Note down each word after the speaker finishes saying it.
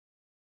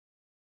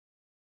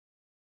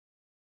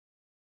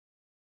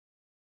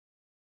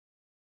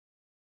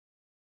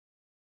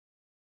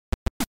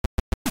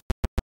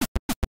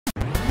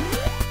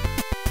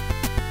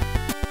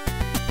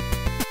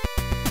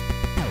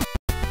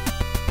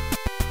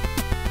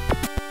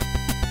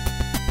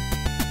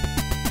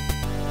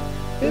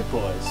Bit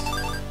Boys.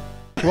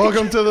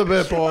 Welcome to the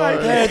Bit Boys.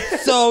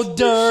 It's so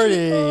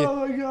dirty.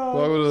 Oh my god.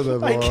 Welcome to the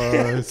Bit I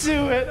can't Boys.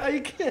 do it. I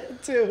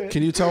can't do it.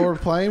 Can you tell we're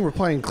playing? We're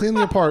playing Clean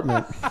the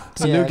Apartment.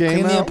 It's a new game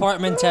Clean the out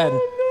Apartment 10.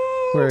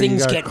 where Things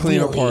you got get Clean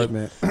really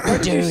Apartment.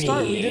 dirty.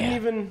 We didn't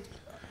even.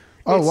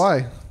 Oh,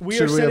 why? We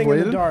Should are we have sitting in the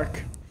waited?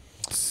 dark.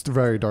 It's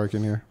very dark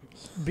in here.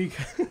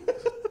 Because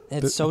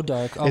It's so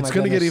dark. Oh It's my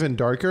going to get goodness. even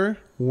darker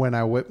when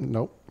I whip.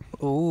 Nope.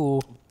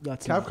 Ooh.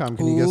 that's Capcom,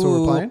 can you guess what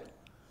we're playing?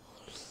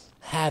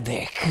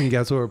 Havoc. Can you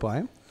guess what we're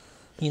playing?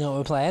 You know what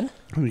we're playing?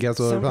 Can you guess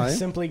what we're playing?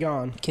 Simply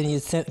Gone. Can you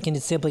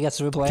simply guess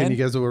what we're playing? Can you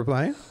guess what we're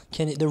playing?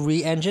 The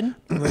re-engine?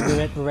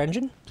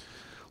 Re-engine?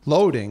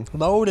 Loading.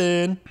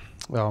 Loading.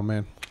 Oh,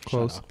 man.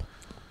 Close.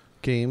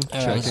 Game. All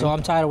right, Checking. so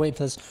I'm tired of waiting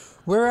for this.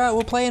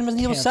 We're playing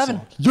Resident Evil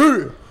 7.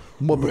 Yeah!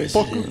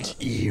 Motherfucker.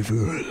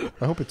 Evil.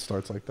 I hope it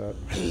starts like that.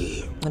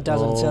 It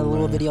doesn't. It's a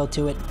little man. video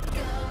to it.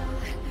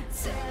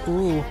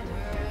 Ooh.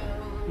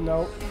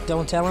 No.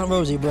 Don't tell Aunt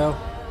Rosie, bro.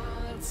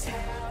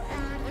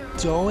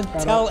 Don't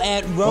tell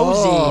Aunt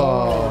Rosie.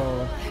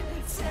 Oh.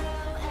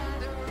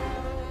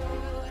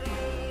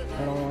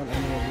 I don't want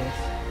any of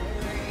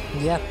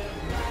this. Yeah.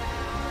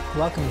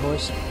 Welcome,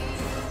 boys.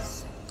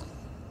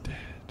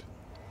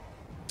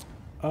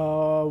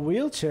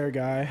 Wheelchair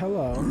guy.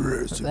 Hello.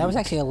 That was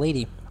actually a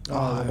lady.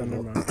 Oh,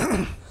 never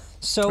mind.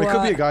 So It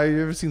could be a guy.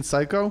 You ever seen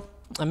Psycho?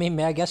 I mean,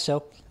 I guess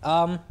so.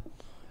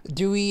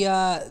 Do we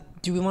want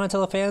to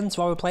tell the fans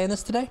why we're playing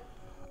this today?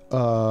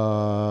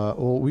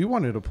 Well, we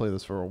wanted to play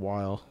this for a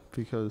while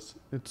because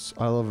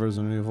I love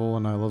Resident Evil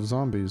and I love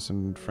zombies,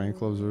 and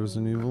Frank loves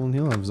Resident Evil and he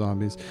loves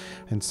zombies,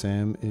 and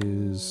Sam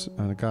is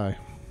a guy.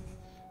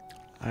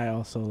 I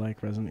also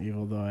like Resident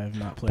Evil, though I have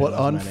not played. But as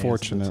many as the two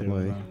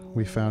unfortunately, of them.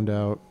 we found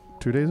out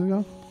 2 days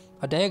ago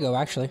A day ago,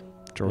 actually.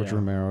 George Yeah.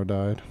 Romero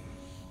died.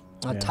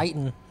 A Yeah.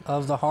 titan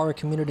of the horror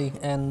community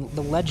and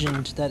the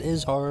legend that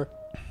is horror.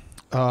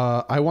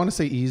 I want to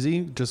say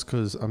easy just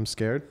because I'm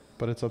scared,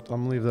 but it's up. I'm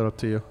gonna leave that up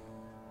to you.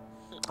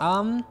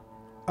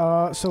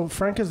 So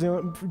Frank is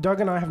Doug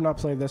and I have not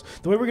played this.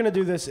 The way we're gonna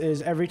do this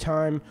is every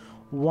time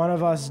one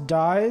of us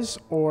dies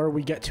or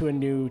we get to a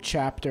new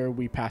chapter,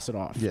 we pass it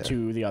off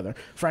to the other.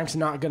 Frank's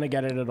not gonna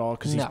get it at all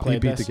because he's No. played He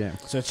beat this. the game.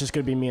 So it's just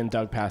gonna be me and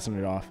Doug passing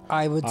it off.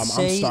 I would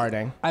say I'm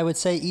starting. I would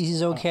say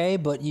easy's okay,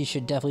 but you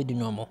should definitely do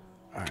normal.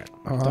 All right.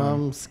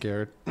 I'm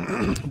scared.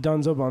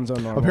 Dunzo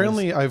Bunzo normal.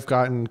 Apparently, I've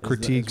gotten is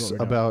critiques what we're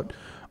doing. about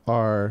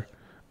our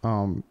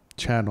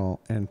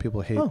channel, and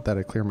people hate that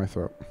I clear my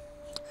throat.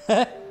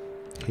 Hate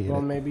Well,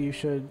 it. maybe you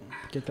should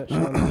get that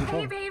shot under Hey,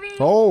 control. baby.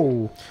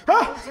 Oh,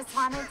 I just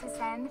wanted to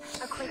send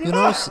a quick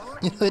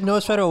You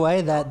notice right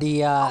away that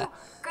the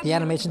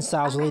animation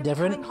style is really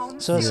different.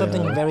 So there's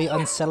something very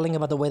unsettling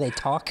about the way they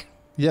talk.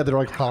 yeah, they're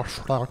like. I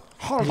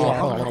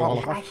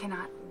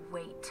cannot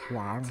wait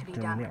to be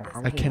done with this.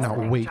 I cannot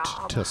wait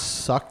to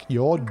suck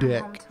your Come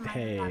dick. home to my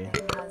Hey. loving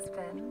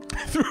husband.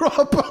 Threw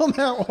up on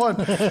that one.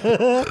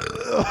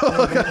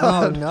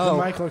 Oh The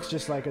no. mic looks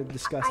just like a I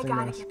disgusting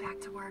gotta mess. get back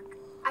to work.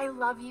 I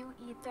love you,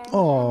 Ethan.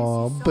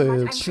 Aw, I miss you so babe.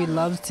 much. I'm She so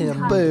loves happy to him.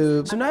 have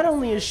Boob. So not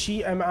only is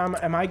she,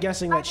 am I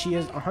guessing that she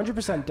is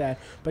 100% dead,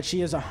 but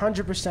she is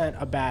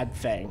 100% a bad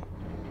thing.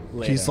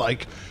 Later. He's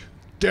like,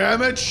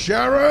 damn it,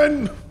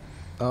 Sharon.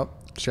 Oh,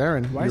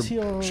 Sharon. Why is he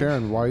all-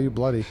 Sharon, why are you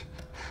bloody?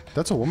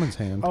 That's a woman's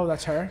hand. Oh,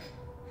 that's her?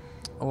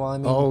 Well, I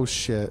mean, Oh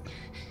shit.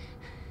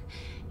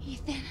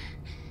 Ethan,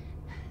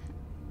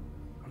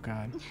 Oh,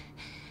 God.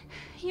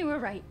 you were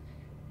right.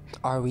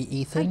 are we I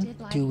Ethan? did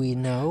lie. Do we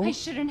know? I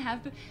shouldn't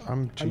have.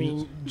 I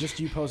mean, just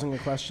you posing a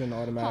question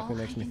automatically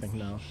All I makes me can think say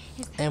no.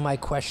 is that Am I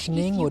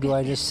questioning, or do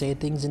I just say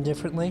things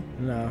indifferently?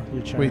 No,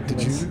 you're trying Wait, to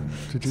did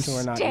you? So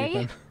we're not Stay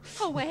Ethan.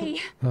 away.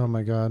 Oh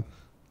my god.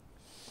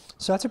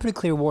 So that's a pretty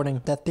clear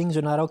warning that things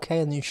are not okay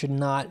and you should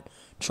not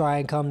try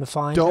and come to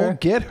find her. Don't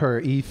get her,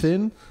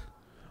 Ethan.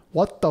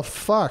 What the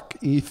fuck,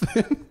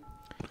 Ethan?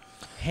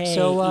 Hey,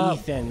 So,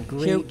 Ethan,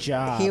 great here-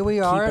 job. here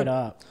we are. Keep it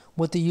up.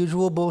 With the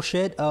usual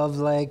bullshit of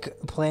like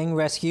playing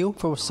rescue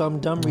for some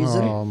dumb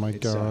reason. Oh my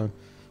god.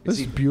 This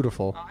is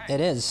beautiful. It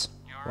is.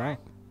 Wow.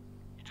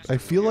 I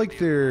feel like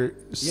they're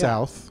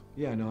south.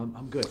 Yeah, no,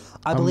 I'm good.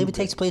 I believe it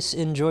takes place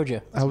in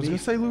Georgia. I was gonna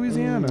say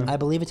Louisiana I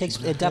believe it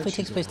definitely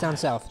takes place down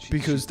south.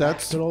 because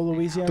that's Good old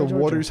Louisiana, the Georgia.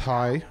 water's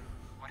high,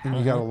 and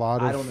you got a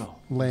lot I of don't know.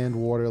 land,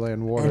 water. And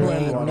there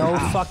ain't no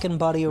fucking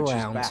buddy But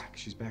around. she's back.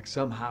 She's back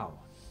somehow.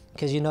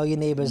 Because you know your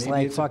neighbor's Maybe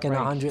like it's a fucking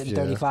prank.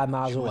 135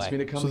 miles She wants me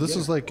away. to come So this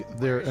and is get her. like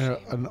they're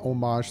an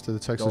homage to the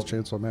Texas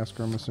Chainsaw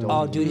Massacre. I'm assuming.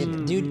 Oh,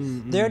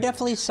 dude, there are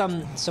definitely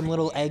some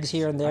little eggs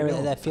here and there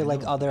know, that feel I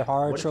like know. other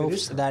horror What if it tropes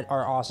is her? that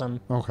are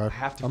awesome. Okay.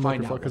 have to I'm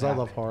find looking out because what I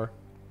love happened. horror.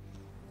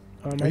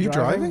 Am Are you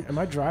driving? Am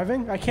I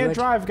driving? I can't You're-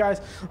 drive, guys.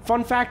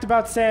 Fun fact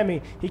about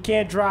Sammy: he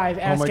can't drive.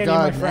 Oh Ask my any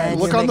god! of my friends.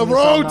 Look You're on the making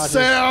me road,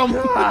 sound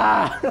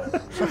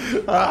Sam.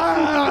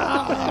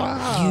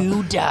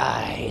 You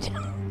died.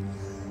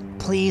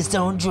 Please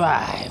don't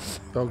drive.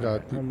 Oh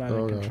god. I'm not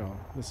Oh in god. control.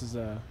 This is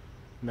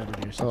Metal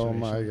Gear Oh situation.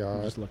 my I'm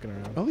god. just looking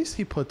around. At least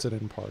he puts it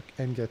in park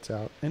and gets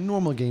out. In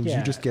normal games, Yeah.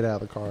 you just get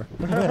out of the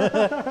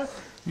car.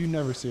 You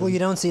never see What him. you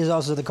don't see is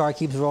also the car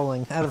keeps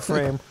rolling out of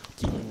frame.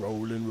 Keep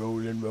rolling.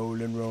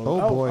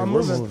 Oh boy, I'm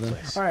we're moving. moving.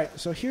 All right,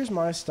 so here's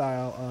my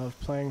style of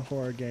playing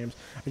horror games.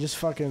 I just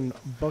fucking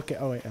book it.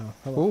 Oh wait, hello.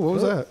 Oh, what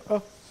was that?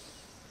 Oh,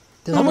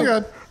 There's Oh a- my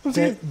god.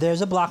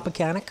 There's a block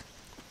mechanic.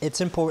 It's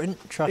important.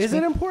 Trust is me.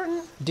 it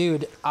important?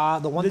 Dude,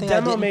 the one The thing I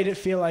demo didn't... made it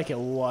feel like it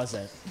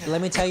wasn't.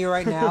 Let me tell you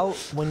right now,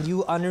 when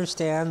you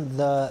understand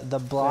the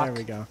block There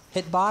we go.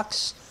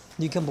 hitbox,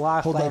 you can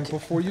block Hold on, like...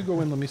 before you go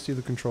in, let me see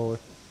the controller.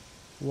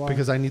 Why?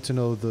 Because I need to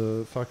know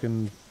the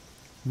fucking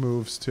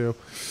moves too.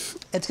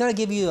 It's going to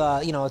give you,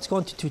 it's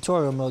going to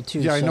tutorial mode too.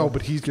 Yeah, I so know,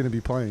 but he's going to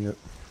be playing it.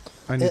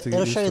 I need to get it'll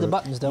used show you to the it.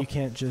 buttons though. You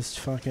can't just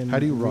fucking How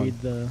do you run?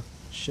 read the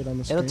shit on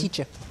the screen. It'll teach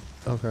you.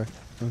 Okay,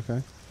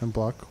 okay. And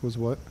block was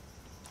what?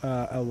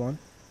 L1.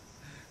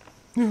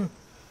 I'm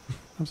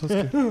so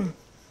scared.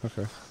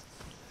 Okay.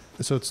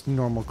 So it's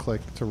normal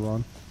click to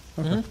run.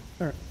 Okay. Mhm.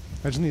 All right.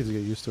 I just need to get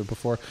used to it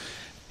before.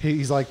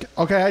 He's like,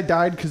 okay, I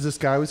died because this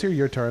guy was here.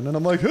 Your turn. And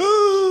I'm like,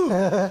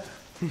 All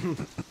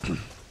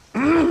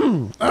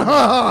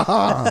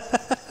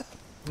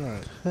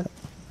right.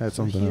 I had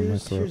something in my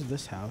Here's throat.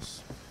 this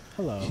house.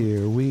 Hello.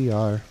 Here we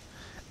are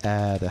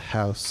at a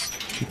house.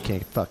 You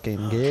can't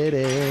fucking get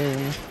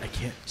in. I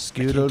can't.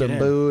 Scoodle get and in.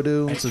 boo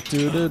doo,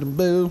 and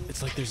boo.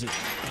 It's like there's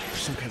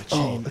some kind of Oh,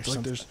 chain. or it's like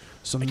something. there's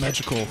some I can't-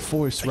 magical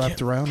force I wrapped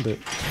can't- around it.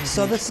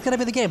 So this is going to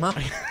be the game, huh?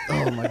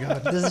 Oh my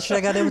god. This is the shit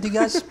I got in with you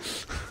guys?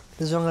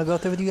 This is what I'm going to go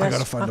through with you guys? I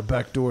gotta find huh? a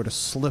back door to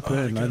slip in.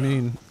 I gotta-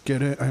 mean,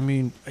 get it. I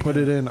mean, put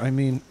it in. I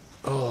mean,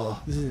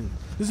 oh, This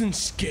isn't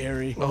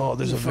scary. oh,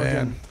 there's a This is fucking-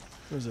 van.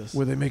 What is this?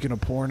 Were they making a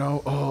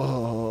porno? Oh.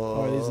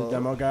 Oh, are these the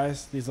demo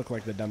guys? These look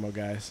like the demo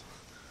guys.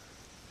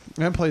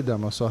 I haven't played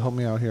demo, so help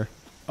me out here.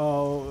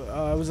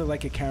 Oh, it was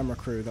like a camera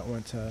crew that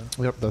went to.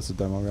 Yep, that's the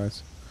demo,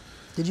 guys.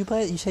 Did you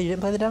play it? You said you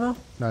didn't play the demo?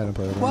 No, I didn't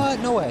play the demo. What?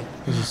 No way.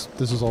 This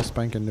is all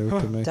spanking new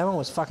to me. Demo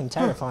was fucking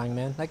terrifying,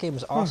 man. That game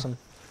was awesome.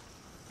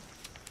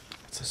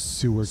 It's a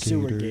Sewer Gators.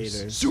 Sewer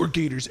Gators. Sewer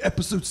Gators,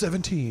 episode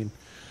 17.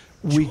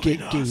 We get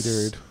Join us.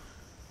 gatored.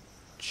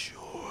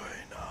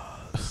 Join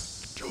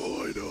us.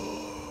 Join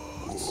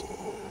us.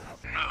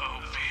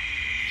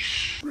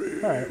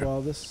 All right.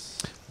 Well, this.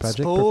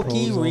 Project Spooky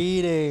proposal.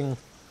 reading.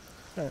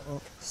 All right,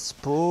 well,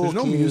 Spooky. There's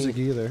no music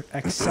either.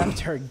 accept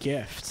her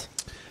gift.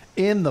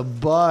 In the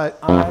butt.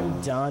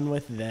 I'm done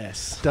with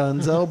this.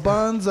 Dunzo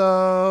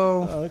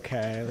Bunzo.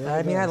 Okay. look I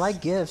at mean, I this.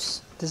 like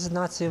gifts. This is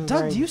not seem Doug,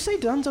 very... do you say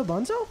Dunzo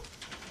Bunzo?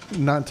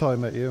 Not until I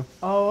met you.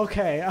 Oh,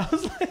 okay. I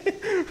was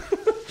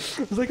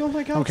like, oh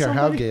my god. I don't care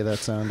how somebody- gay that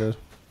sounded.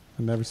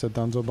 I never said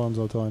Dunzo Bunzo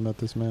until I met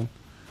this man.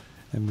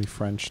 And we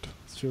Frenched.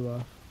 It's true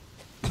love.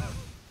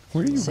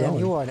 Where are you Sam, going?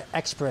 you are an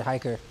expert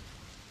hiker.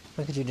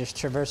 Look at you just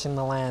traversing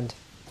the land.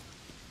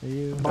 Are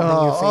you? Bumping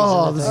your face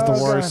Oh, into this is things.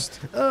 the God. worst.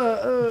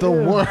 The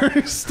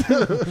worst.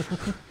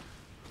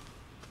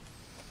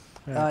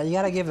 You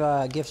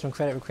gotta give some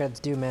credit where credit's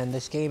due, man.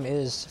 This game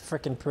is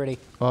freaking pretty.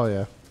 Oh,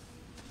 yeah.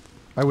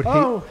 I would hate...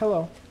 Oh,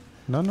 hello.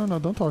 No,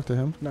 don't talk to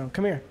him. No,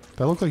 come here.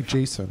 That looked like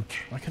Jason.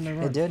 Why couldn't I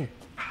run? It did.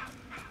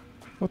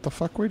 What the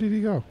fuck? Where did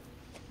he go?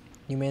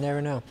 You may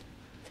never know.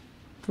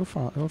 Go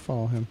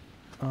follow him.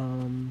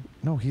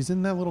 No, he's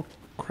in that little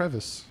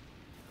crevice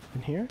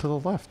In here? to the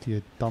left,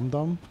 you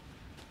dum-dum.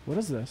 What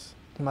is this?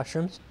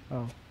 Mushrooms,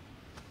 Oh.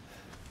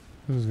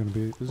 This is gonna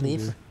be...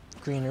 leaf,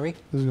 greenery.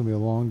 This is gonna be a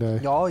long day.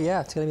 Oh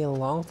yeah, it's gonna be a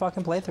long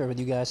fucking playthrough with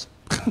you guys.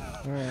 All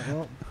right.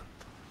 Well.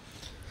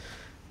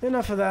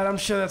 Enough of that. I'm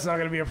sure that's not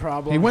gonna be a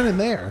problem. He went in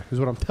there, is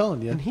what I'm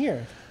telling in you.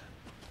 here.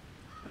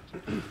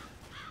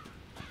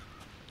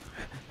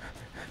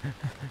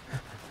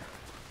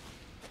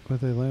 What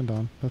did they land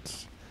on?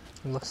 That's...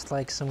 Looks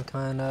like some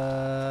kind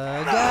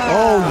of.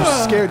 Oh,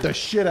 you scared the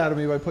shit out of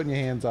me by putting your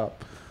hands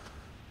up.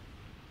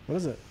 What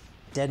is it?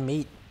 Dead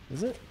meat.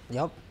 Is it?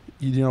 Yep,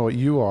 You know what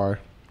you are.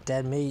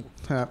 dead meat.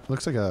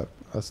 Looks like a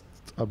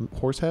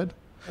horse head.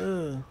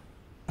 Ugh.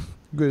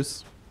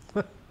 Goose.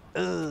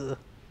 Ugh.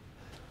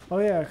 Oh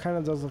yeah, it kind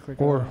of does look like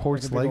Or a,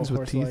 horse like a big legs old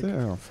with horse teeth. leg. I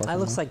don't fucking That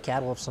looks know. like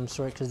cattle of some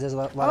sort because there's a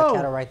lot Oh. of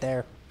cattle right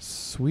there.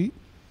 Sweet.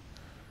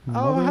 Oh,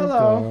 Mother of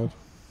hello.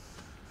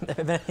 God. If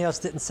anything else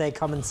didn't say,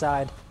 come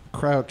inside.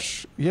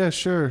 Crouch. Yeah,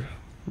 sure.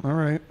 All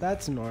right.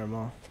 That's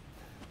normal.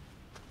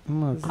 I'm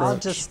gonna I'll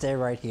crouch. just stay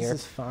right This here.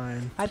 is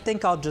fine. I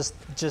think I'll just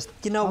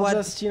you know I'll what?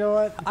 Just, you know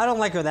what? I don't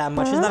like her that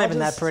much. She's I'll not even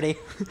just- that pretty.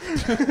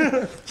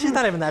 She's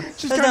not even that.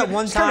 She's There's that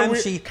one time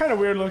weird, kind of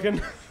weird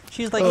looking.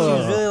 she's like she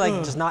was really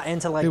like just not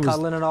into like It was-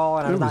 cuddling at all,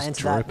 and I It was not was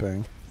into that.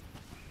 dripping.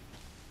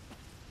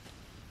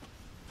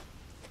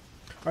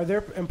 Are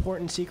there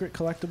important secret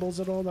collectibles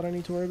at all that I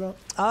need to worry about?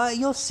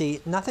 You'll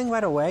see. Nothing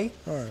right away,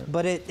 All right.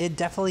 but it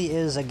definitely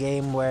is a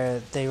game where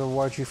they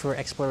reward you for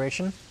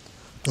exploration,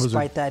 Those are-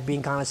 despite that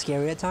being kind of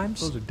scary at times.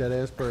 Those are dead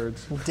ass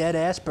birds. Dead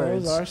ass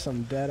birds. Those are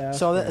some dead ass.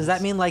 So birds. does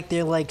that mean like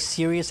they're like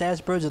serious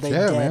ass birds, or they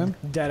Yeah, dead? man.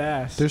 dead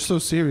ass? They're so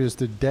serious.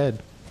 They're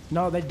dead.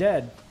 No, they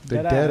dead.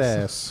 They're dead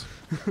ass.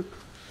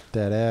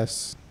 Dead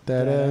ass.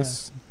 Dead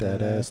ass.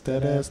 Dead ass.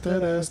 Dead ass.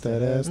 Dead ass.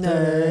 Dead ass.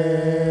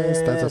 Dead ass.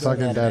 That's a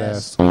fucking dead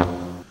ass.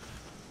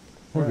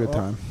 What a good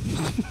time.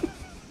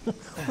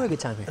 What a good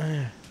time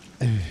here.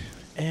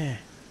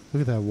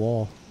 Look at that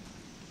wall.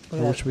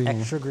 Look at that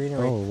extra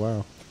greenery. Oh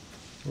wow.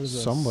 What is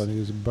this? Somebody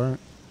is burnt.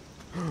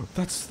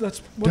 That's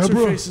what's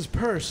her face's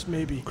purse,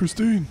 maybe.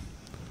 Christine.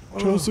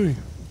 Chelsea.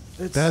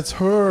 It's, That's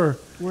her.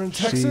 We're in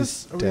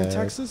Texas. Are we in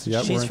Texas?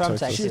 Yep, She's we're in from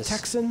Texas. Is she a Texas.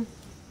 Texan?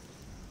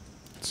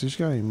 She's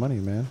got any money,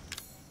 man.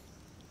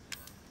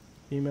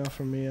 Email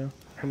from Mia.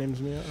 Her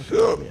name's Mia.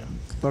 Okay, Mia.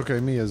 Okay,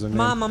 Mia's a name.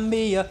 Mamma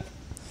mia,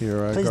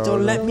 Here I please go.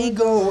 don't let me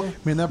go.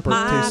 Man, that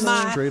burnt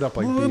tastes straight up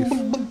like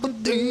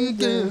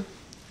beef.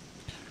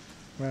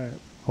 Right.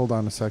 Hold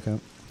on a second.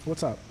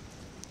 What's up?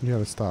 You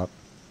gotta stop.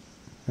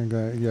 You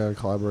gotta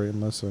collaborate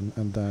and listen,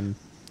 and then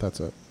that's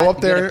it. Go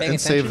up there and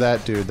save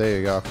that dude. There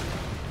you go.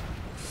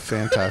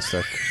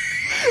 Fantastic.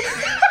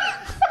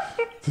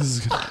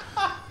 This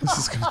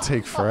is gonna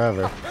take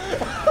forever.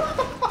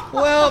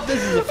 Well,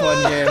 this is a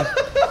fun game.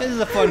 This is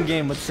a fun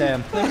game with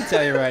Sam. Let me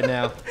tell you right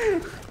now.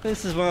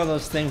 This is one of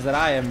those things that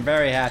I am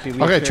very happy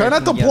we Okay, try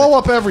not to experienced blow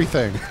up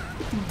everything.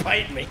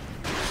 Bite me.